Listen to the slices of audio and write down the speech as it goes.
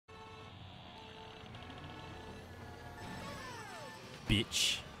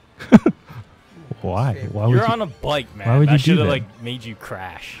bitch. Why? Why would You're you? on a bike, man. Why would That you do should have that? like made you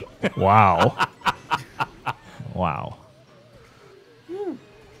crash. Wow. Wow.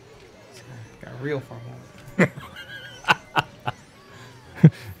 Got real for a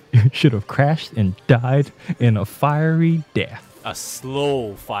moment. You should have crashed and died in a fiery death. A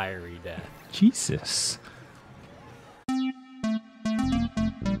slow, fiery death. Jesus.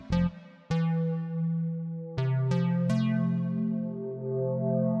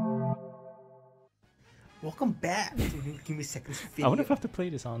 Welcome back to Gimme Seconds video. I wonder if I have to play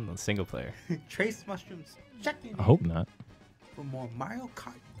this on the single player. Trace Mushrooms. Check in I hope not. for more Mario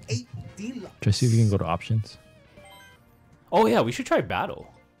Kart 8 Deluxe. Try to see if you can go to options. Oh yeah, we should try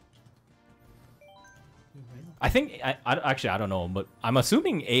battle. I think actually I don't know, but I'm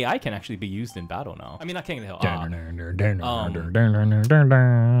assuming AI can actually be used in battle now. I mean, not King of the Hill.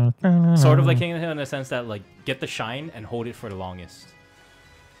 Sort of like King of the Hill in the sense that like get the shine and hold it for the longest,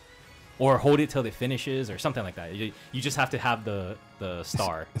 or hold it till it finishes, or something like that. You just have to have the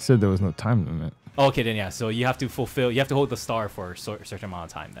star. It said there was no time limit. Okay, then yeah. So you have to fulfill. You have to hold the star for a certain amount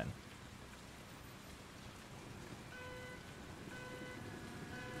of time. Then.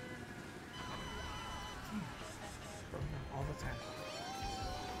 All the time.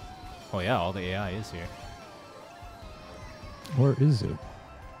 Oh yeah, all the AI is here. Where is it? You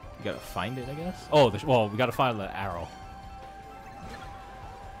gotta find it, I guess. Oh, well, we gotta find the arrow.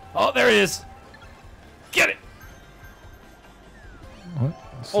 Oh, there it is. Get it. What?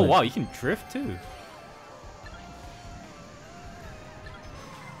 It's Oh like- wow, you can drift too.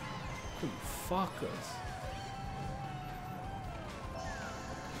 Who fuck us?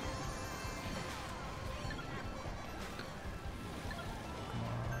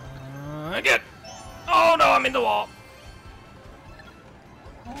 Get! Oh no, I'm in the wall.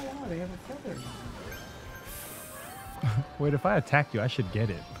 Oh wow, they have a feather. Wait, if I attack you, I should get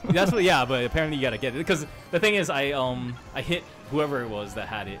it. That's what, yeah, but apparently you gotta get it because the thing is, I hit whoever it was that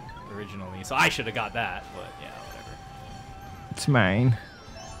had it originally, so I should have got that. But yeah, whatever. It's mine.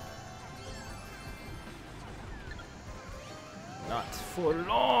 Not for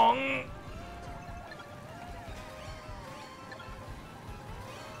long.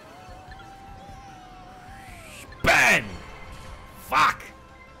 Bang! Fuck!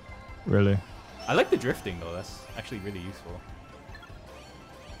 Really? I like the drifting though. That's actually really useful.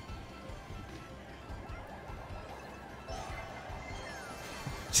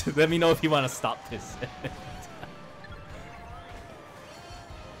 Just let me know if you want to stop this.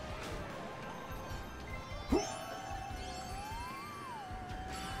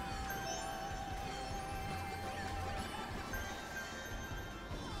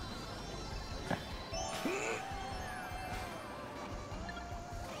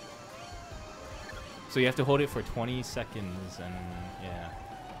 So you have to hold it for 20 seconds, and yeah.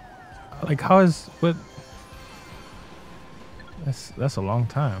 Like, how is what? That's a long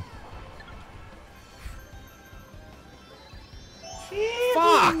time.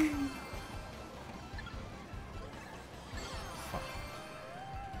 Fuck!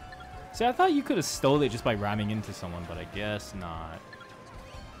 See, I thought you could have stole it just by ramming into someone, but I guess not.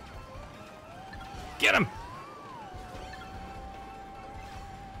 Get him!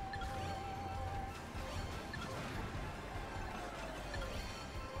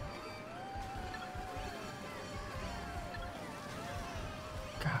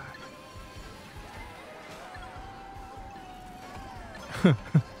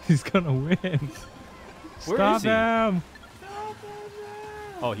 He's gonna win. Where Stop is he? him!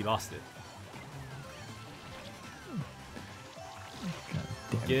 Oh, he lost it. God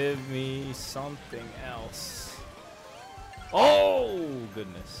damn it. Give me something else. Oh,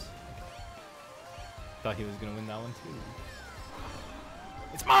 goodness. Thought he was going to win that one, too.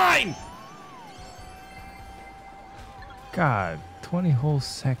 It's mine! God, 20 whole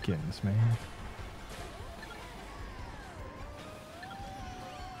seconds, man.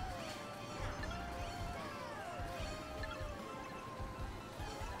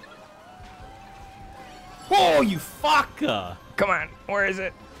 Oh, you fucker! Come on, where is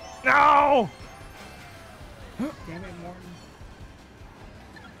it? No! Damn it, Morton.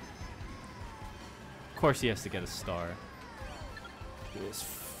 Of course he has to get a star. This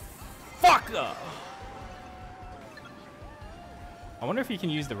fucker! I wonder if he can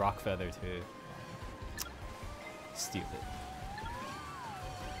use the rock feather too. Steal it.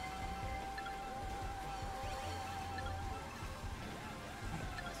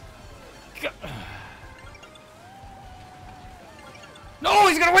 No,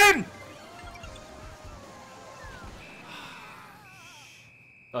 he's gonna win!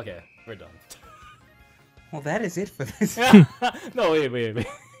 Okay, we're done. Well, that is it for this. No, wait.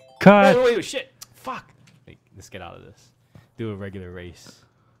 Cut. Wait, shit. Fuck. Wait, let's get out of this. Do a regular race.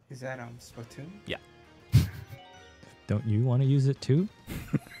 Is that Splatoon? Yeah. Don't you want to use it too?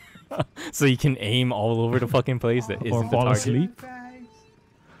 So you can aim all over the fucking place that Or isn't the fall target. asleep. Guys.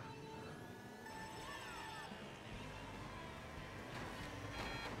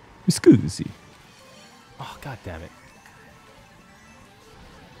 Scusi. Oh, god damn it.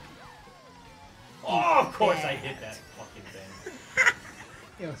 Oh, of course I hit that fucking thing.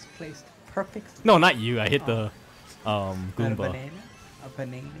 It was placed perfect. No, not you. I hit the Not a Goomba. banana? A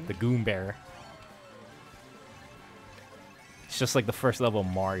banana? The Goom Bear. It's just like the first level of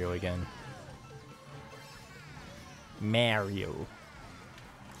Mario again. Mario.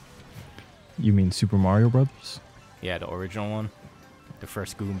 You mean Super Mario Brothers? Yeah, the original one. The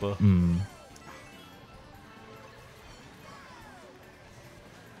first Goomba. Hmm.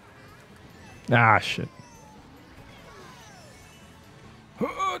 Ah, shit.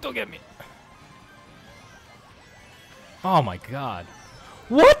 Oh, don't get me. Oh my god.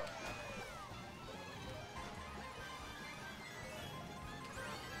 What?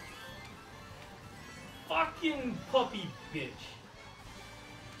 Fucking puppy bitch.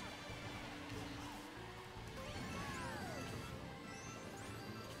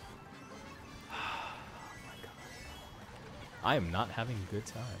 I am not having a good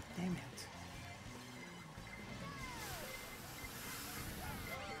time. Damn it.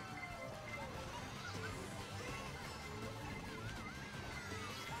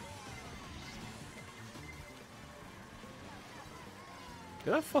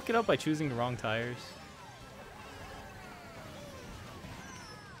 Did I fuck it up by choosing the wrong tires?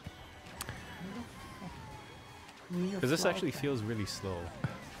 Because this actually feels really slow.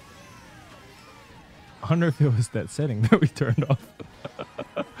 I wonder if it was that setting that we turned off.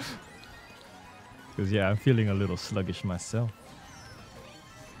 Because, yeah, I'm feeling a little sluggish myself.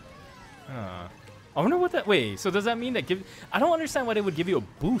 I wonder what that. Wait, so does that mean that give? I don't understand why they would give you a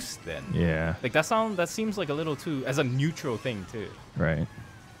boost then. Yeah, Like that seems like a little too as a neutral thing too. right.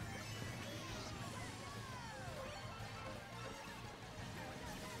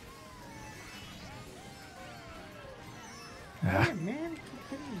 Damn, man. Keep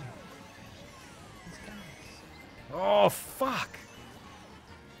hitting me. These guys. Oh fuck!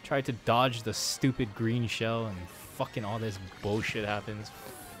 Tried to dodge the stupid green shell and fucking all this bullshit happens.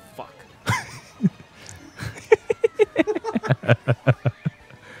 Fuck.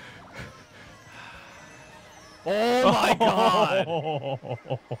 Oh my god!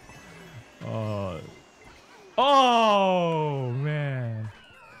 Oh, man.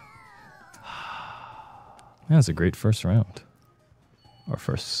 That was a great first round. Our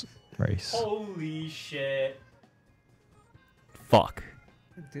first race. Holy shit! Fuck.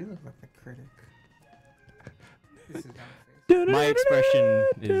 You do look like a critic. This is not My expression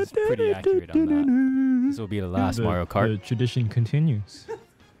is pretty accurate on that. This will be the last Mario The Kart. tradition continues.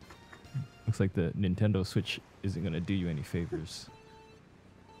 Looks like the Nintendo Switch isn't going to do you any favors.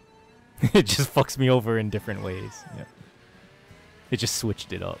 It just fucks me over in different ways. Yep. It just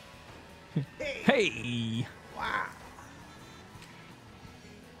switched it up. Hey! Wow.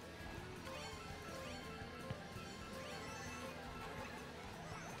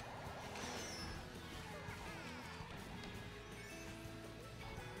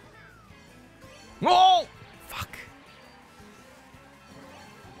 Oh! Fuck.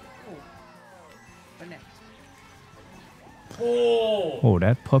 Oh. Banana. Oh! Oh,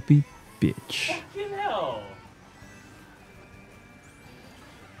 that puppy bitch. Fucking hell!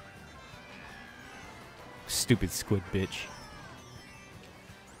 Stupid squid bitch.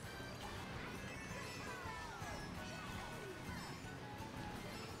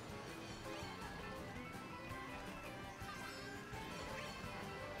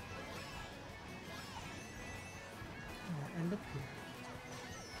 I'll end up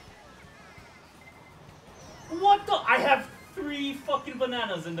here. What the? I have 3 fucking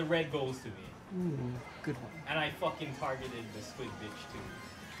bananas and the red goes to me. Ooh, good one. And I fucking targeted the squid bitch too.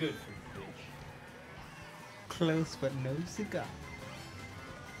 Good for the bitch. Close but no cigar.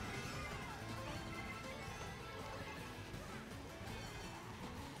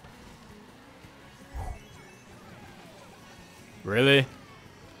 Really?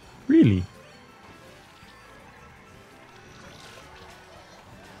 Really?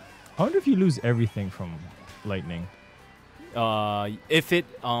 I wonder if you lose everything from lightning. If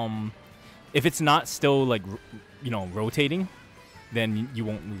it's not still like rotating, then you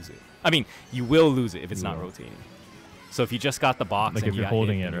won't lose it. I mean, you will lose it if it's You not will. rotating. So if you just got the box, Like and if you you're got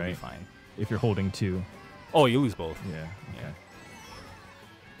holding hit, it, then you'll be right? Fine. If you're holding two. Oh, you lose both. Yeah. Yeah.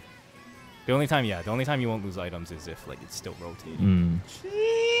 The only time you won't lose items is if like it's still rotating.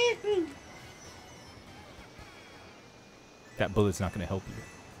 That bullet's not gonna help you.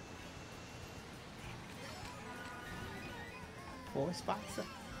 4 spots.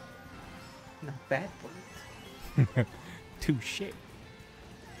 Not bad bullet. Touche.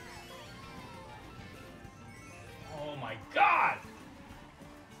 Oh my god!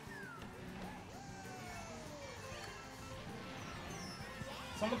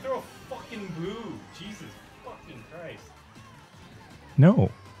 Someone throw a fucking blue. Jesus fucking Christ. No.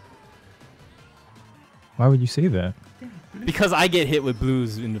 Why would you say that? Because I get hit with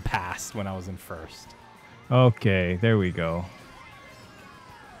blues in the past when I was in first. Okay, there we go.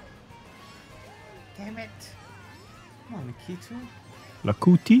 Damn it. Come on, Nikitu.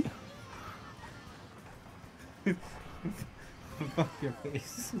 Lakuti? Fuck your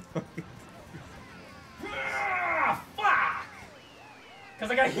face. Ah, fuck!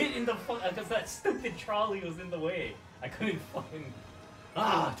 Because I got hit in the because that stupid trolley was in the way. I couldn't fucking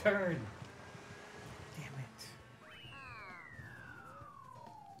turn. Damn it.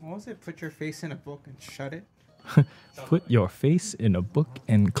 What was it? Put your face in a book and shut it? Put your face in a book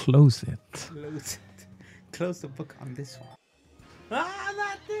and close it. Close it. Close the book on this one. Ah,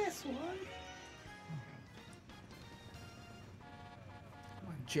 not this one. Come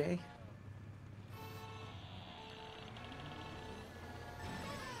on, Jay.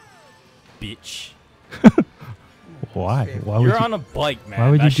 Bitch. Why? Why would You're you? on a bike, man.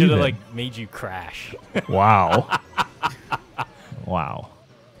 Why would that you do should have that? like made you crash. Wow. Wow.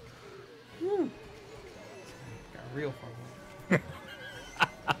 Got real horrible.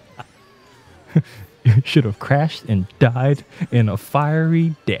 You should have crashed and died in a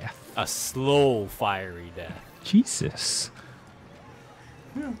fiery death. A slow, fiery death. Jesus.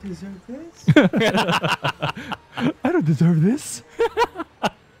 We don't deserve this. I don't deserve this.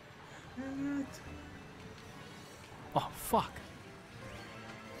 Oh fuck.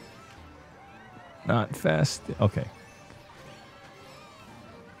 Not fast. Okay.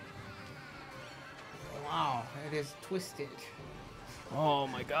 Wow, it is twisted. Oh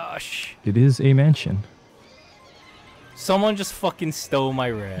my gosh. It is a mansion. Someone just fucking stole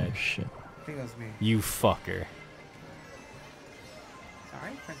my Oh, red. shit. I think it was me. You fucker.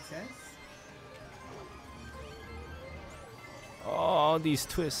 Sorry, princess. Oh, these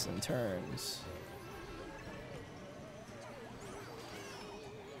twists and turns.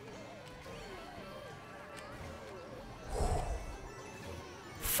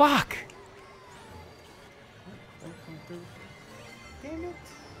 Fuck! Don't come through. Damn it.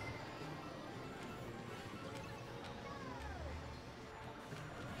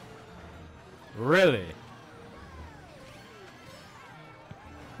 Really?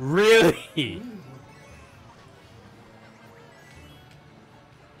 Really?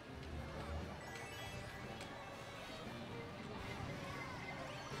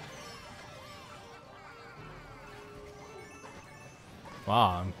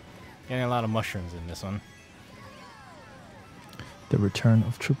 Wow, I'm getting a lot of mushrooms in this one. The return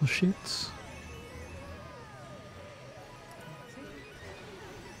of triple shits.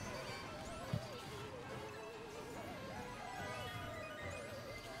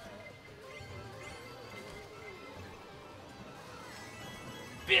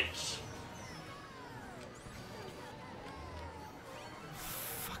 Bitch!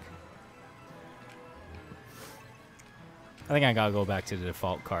 Fuck. I think I gotta go back to the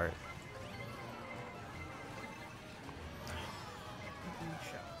default cart.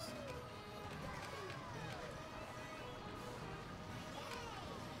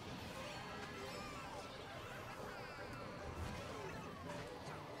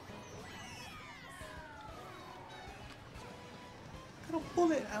 Got a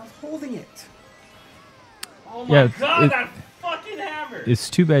bullet. I was holding it. Oh my Yeah, god, it- that fucking hammer! It's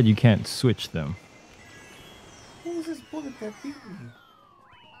too bad you can't switch them. Who was this bullet that beat me?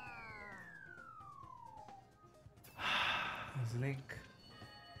 It was Link.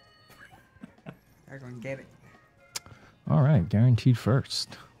 They're gonna get it. All right, guaranteed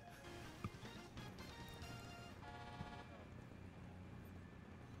first.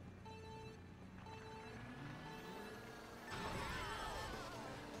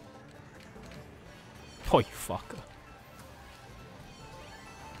 Oh, you fucker.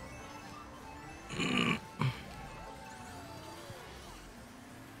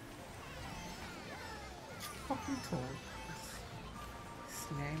 Fucking told.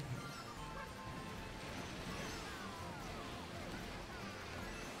 Snag him.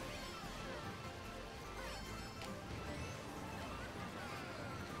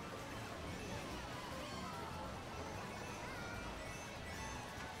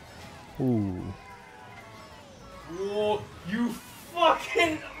 Ooh. Whoa, you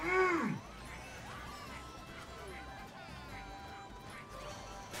fucking.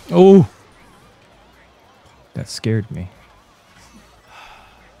 Oh. That scared me.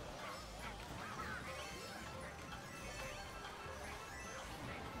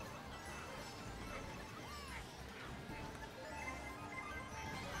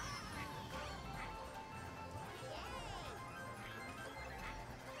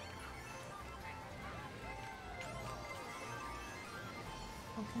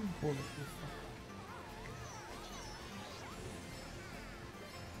 Fucking bullet, you fuck.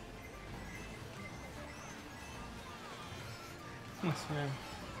 I swear.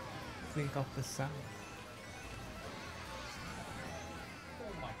 Think off the side.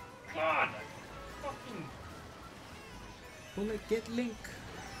 Oh my god! Fucking. Bullet, get Link.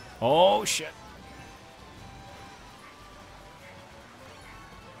 Oh shit.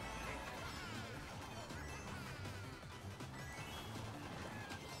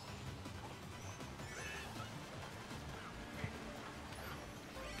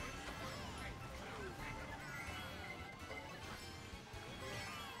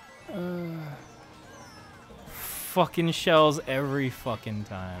 Fucking shells every fucking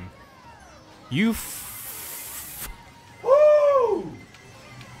time. You Woo!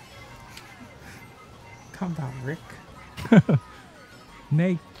 Calm down, Rick.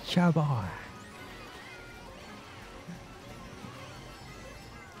 Nature boy.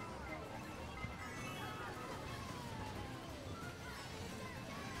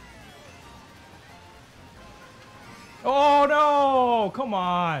 Oh no! Come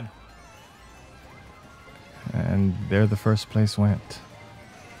on! And there the first place went.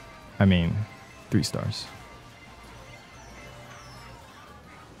 I mean, 3 stars.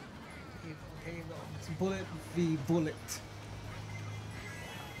 There you go. It's bullet v bullet.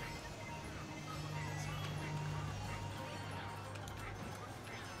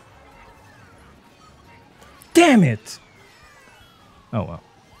 Damn it! Oh well.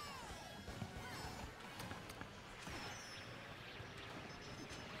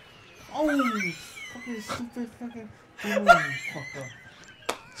 Oh, fucking stupid fucking. Oh, fucker.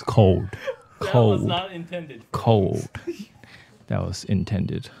 It's cold. That Cold. was not intended. Cold. That was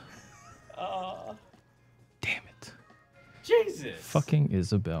intended. Damn it. Jesus. Fucking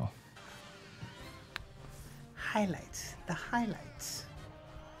Isabel. Highlights. The highlights.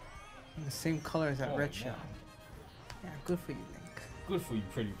 In the same color as that Oh, red yeah. shell. Yeah, good for you, Link. Good for you,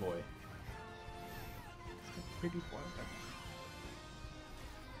 pretty boy. Pretty boy.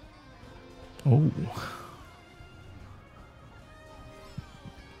 Oh.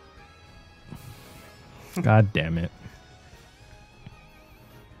 God damn it.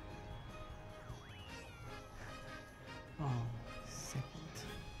 Oh, second.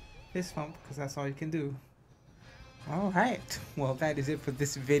 It's fun because that's all you can do. Alright. Well, that is it for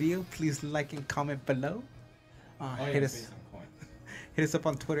this video. Please like and comment below. Hit us up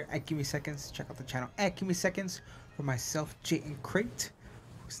on Twitter at Gimme Seconds. Check out the channel at Gimme Seconds. For myself, Jay and Crate,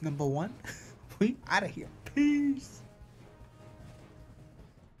 who's #1. We out of here. Peace.